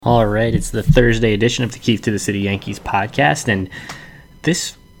All right, it's the Thursday edition of the Keith to the City Yankees podcast, and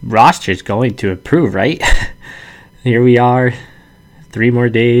this roster is going to improve, right? Here we are, 3 more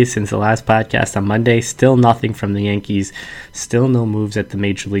days since the last podcast on Monday. Still nothing from the Yankees, still no moves at the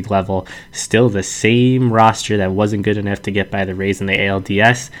major league level, still the same roster that wasn't good enough to get by the Rays in the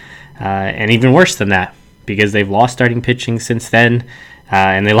ALDS, and even worse than that, because they've lost starting pitching since then,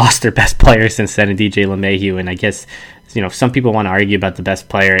 and they lost their best player since then, DJ LeMahieu, and I guess some people want to argue about the best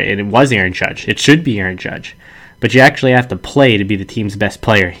player, and it was Aaron Judge. It should be Aaron Judge. But you actually have to play to be the team's best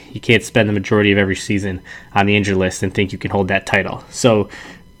player. You can't spend the majority of every season on the injured list and think you can hold that title. So,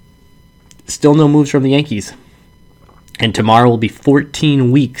 still no moves from the Yankees. And tomorrow will be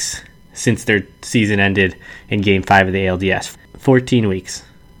 14 weeks since their season ended in Game 5 of the ALDS. 14 weeks.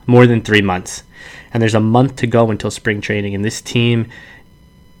 More than 3 months. And there's a month to go until spring training, and this team...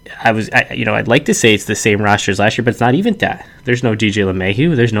 I'd like to say it's the same roster as last year, but it's not even that. There's no DJ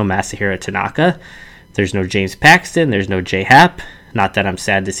LeMahieu. There's no Masahiro Tanaka. There's no James Paxton. There's no J Happ. Not that I'm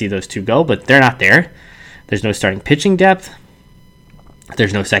sad to see those two go, but they're not there. There's no starting pitching depth.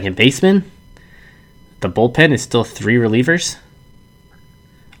 There's no second baseman. The bullpen is still 3 relievers.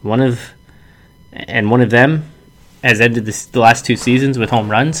 One of them has ended the last 2 seasons with home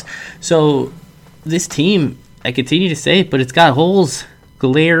runs. So this team, I continue to say it, but it's got holes.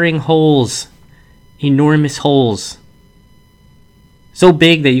 Glaring holes. Enormous holes. So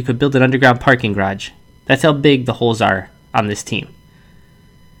big that you could build an underground parking garage. That's how big the holes are on this team.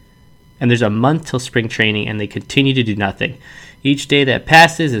 And there's a month till spring training, and they continue to do nothing. Each day that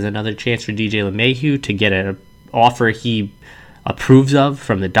passes is another chance for DJ LeMahieu to get an offer he approves of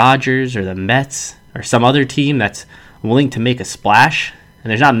from the Dodgers or the Mets or some other team that's willing to make a splash.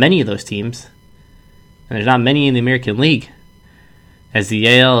 And there's not many of those teams. And there's not many in the American League. As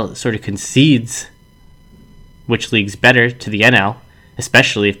the AL sort of concedes which league's better to the NL,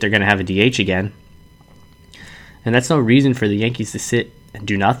 especially if they're going to have a DH again. And that's no reason for the Yankees to sit and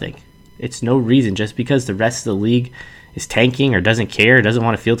do nothing. It's no reason just because the rest of the league is tanking or doesn't care or doesn't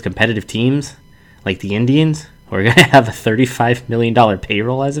want to field competitive teams like the Indians, who are going to have a $35 million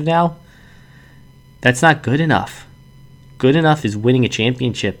payroll as of now. That's not good enough. Good enough is winning a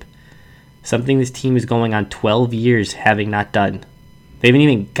championship, something this team is going on 12 years having not done. They haven't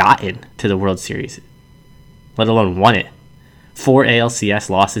even gotten to the World Series, let alone won it. 4 ALCS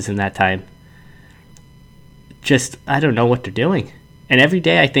losses in that time. Just, I don't know what they're doing. And every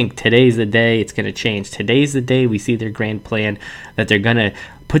day I think today's the day it's going to change. Today's the day we see their grand plan, that they're going to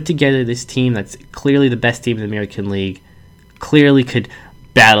put together this team that's clearly the best team in the American League, clearly could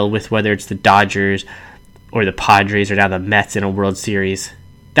battle with whether it's the Dodgers or the Padres or now the Mets in a World Series.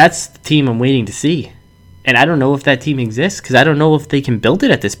 That's the team I'm waiting to see. And I don't know if that team exists because I don't know if they can build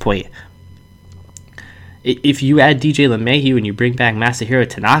it at this point. If you add DJ LeMahieu and you bring back Masahiro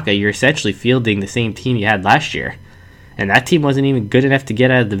Tanaka, you're essentially fielding the same team you had last year. And that team wasn't even good enough to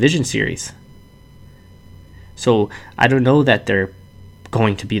get out of the Division Series. So I don't know that they're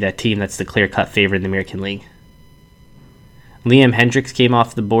going to be that team that's the clear-cut favorite in the American League. Liam Hendriks came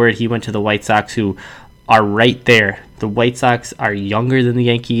off the board. He went to the White Sox, who are right there. The White Sox are younger than the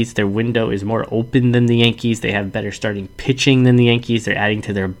Yankees. Their window is more open than the Yankees. They have better starting pitching than the Yankees. They're adding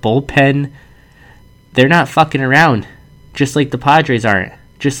to their bullpen. They're not fucking around, just like the Padres aren't,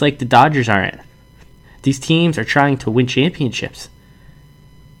 just like the Dodgers aren't. These teams are trying to win championships.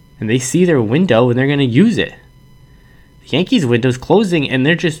 And they see their window and they're going to use it. The Yankees' window's closing and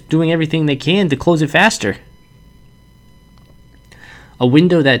they're just doing everything they can to close it faster. A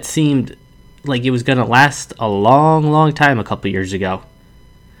window that seemed like it was going to last a long, long time a couple years ago.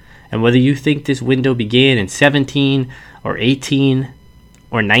 And whether you think this window began in 17 or 18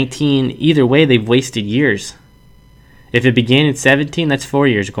 or 19, either way, they've wasted years. If it began in 17, that's 4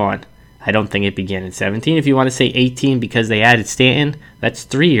 years gone. I don't think it began in 17. If you want to say 18 because they added Stanton, that's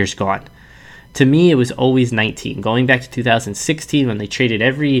 3 years gone. To me, it was always 19. Going back to 2016 when they traded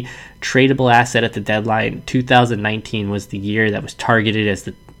every tradable asset at the deadline, 2019 was the year that was targeted as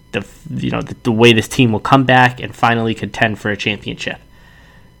the way this team will come back and finally contend for a championship.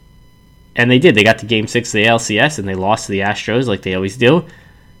 And they did. They got to Game 6 of the ALCS and they lost to the Astros like they always do.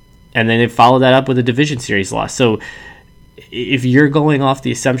 And then they followed that up with a Division Series loss. So if you're going off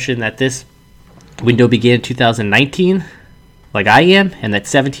the assumption that this window began in 2019, like I am, and that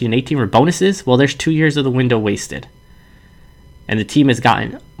 17 and 18 were bonuses, well, there's 2 years of the window wasted. And the team has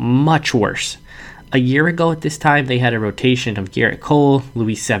gotten much worse. A year ago at this time, they had a rotation of Garrett Cole,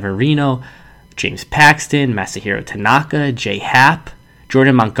 Luis Severino, James Paxton, Masahiro Tanaka, J Happ.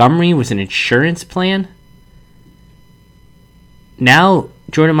 Jordan Montgomery was an insurance plan. Now,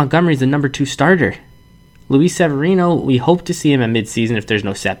 Jordan Montgomery is the number 2 starter. Luis Severino, we hope to see him at midseason if there's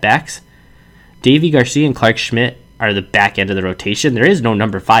no setbacks. Davy Garcia and Clark Schmidt are the back end of the rotation. There is no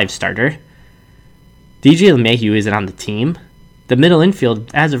number 5 starter. DJ LeMahieu isn't on the team. The middle infield,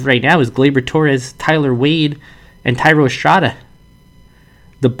 as of right now, is Gleyber Torres, Tyler Wade, and Thairo Estrada.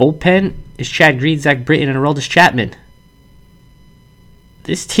 The bullpen is Chad Green, Zach Britton, and Aroldis Chapman.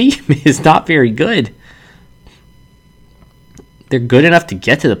 This team is not very good. They're good enough to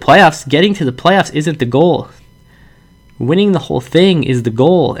get to the playoffs. Getting to the playoffs isn't the goal. Winning the whole thing is the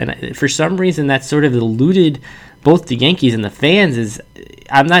goal. And for some reason, that sort of eluded both the Yankees and the fans.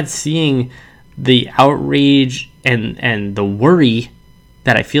 I'm not seeing the outrage and the worry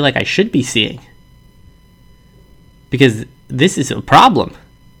that I feel like I should be seeing. Because this is a problem.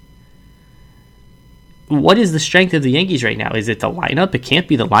 What is the strength of the Yankees right now? Is it the lineup? It can't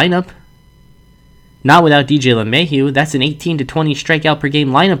be the lineup. Not without DJ LeMahieu. That's an 18 to 20 strikeout per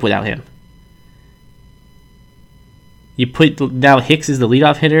game lineup without him. You put now Hicks as the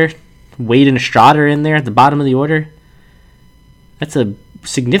leadoff hitter, Wade and Estrada are in there at the bottom of the order. That's a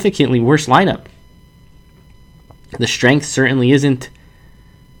significantly worse lineup. The strength certainly isn't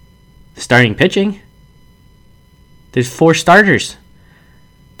the starting pitching. There's 4 starters.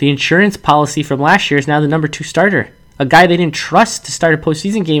 The insurance policy from last year is now the number 2 starter. A guy they didn't trust to start a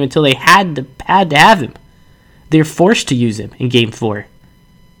postseason game until they had to have him. They're forced to use him in Game 4.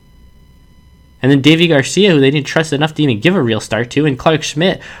 And then Davy Garcia, who they didn't trust enough to even give a real start to, and Clark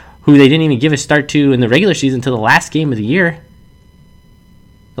Schmidt, who they didn't even give a start to in the regular season until the last game of the year.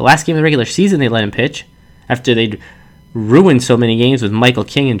 The last game of the regular season they let him pitch after they'd ruined so many games with Michael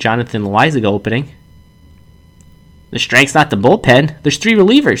King and Jonathan Loaisiga opening. The strength's not the bullpen. There's 3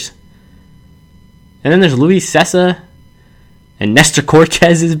 relievers. And then there's Luis Cessa, and Nestor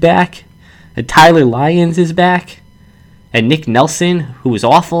Cortez is back, and Tyler Lyons is back, and Nick Nelson, who was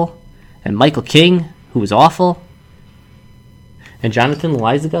awful, and Michael King, who was awful, and Jonathan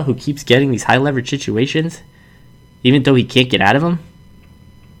Loaisiga, who keeps getting these high-leverage situations, even though he can't get out of them.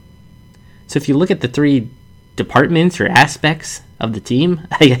 So if you look at the 3 departments or aspects of the team,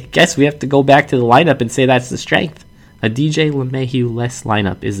 I guess we have to go back to the lineup and say that's the strength. A DJ LeMahieu-less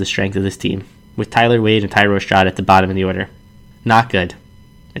lineup is the strength of this team, with Tyler Wade and Thairo Estrada at the bottom of the order. Not good.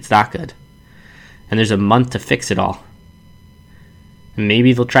 It's not good. And there's a month to fix it all. And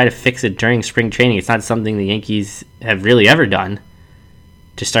maybe they'll try to fix it during spring training. It's not something the Yankees have really ever done,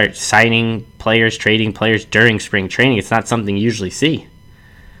 to start signing players, trading players during spring training. It's not something you usually see.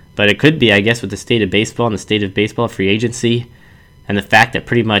 But it could be, I guess, with the state of baseball and the state of baseball free agency and the fact that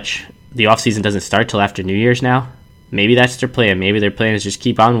pretty much the offseason doesn't start till after New Year's now. Maybe that's their plan. Maybe their plan is just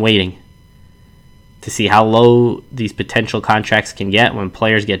keep on waiting to see how low these potential contracts can get when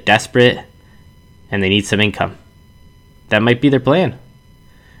players get desperate and they need some income. That might be their plan.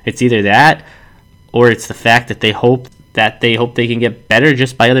 It's either that, or it's the fact that they hope they can get better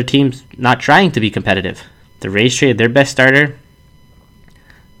just by other teams not trying to be competitive. The Rays traded their best starter.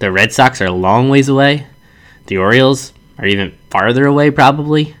 The Red Sox are a long ways away. The Orioles are even farther away,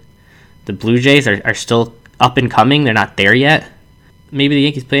 probably. The Blue Jays are still up and coming. They're not there yet. Maybe the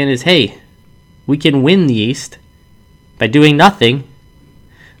Yankees' plan is, hey, we can win the East by doing nothing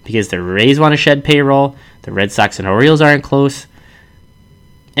because the Rays want to shed payroll. The Red Sox and Orioles aren't close.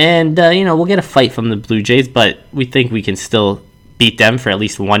 And, we'll get a fight from the Blue Jays, but we think we can still beat them for at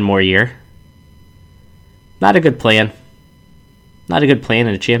least one more year. Not a good plan. Not a good plan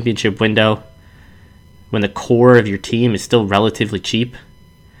in a championship window when the core of your team is still relatively cheap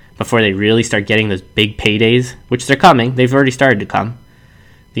before they really start getting those big paydays, which they're coming. They've already started to come.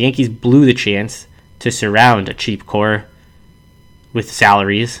 The Yankees blew the chance to surround a cheap core with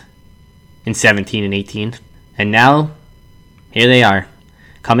salaries in 17 and 18. And now, here they are,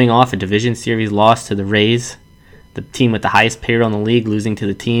 coming off a division series loss to the Rays, the team with the highest payroll in the league, losing to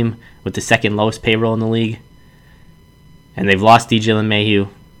the team with the second lowest payroll in the league. And they've lost DJ LeMahieu,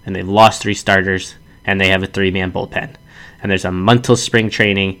 and they've lost 3 starters, and they have a 3-man bullpen. And there's a month till spring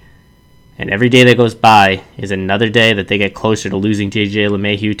training, and every day that goes by is another day that they get closer to losing DJ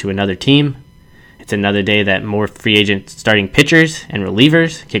LeMahieu to another team. It's another day that more free agent starting pitchers and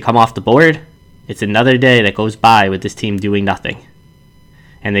relievers can come off the board. It's another day that goes by with this team doing nothing.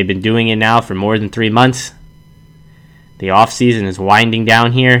 And they've been doing it now for more than 3 months. The offseason is winding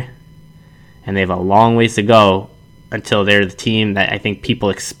down here, and they have a long ways to go until they're the team that I think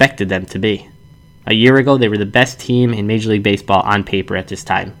people expected them to be. A year ago, they were the best team in Major League Baseball on paper at this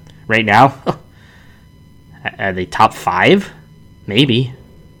time. Right now, are they top 5? Maybe.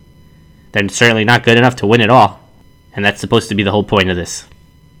 They're certainly not good enough to win it all. And that's supposed to be the whole point of this,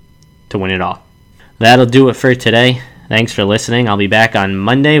 to win it all. That'll do it for today. Thanks for listening. I'll be back on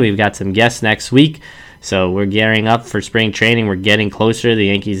Monday. We've got some guests next week. So we're gearing up for spring training. We're getting closer. The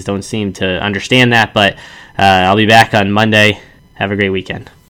Yankees don't seem to understand that, but I'll be back on Monday. Have a great weekend.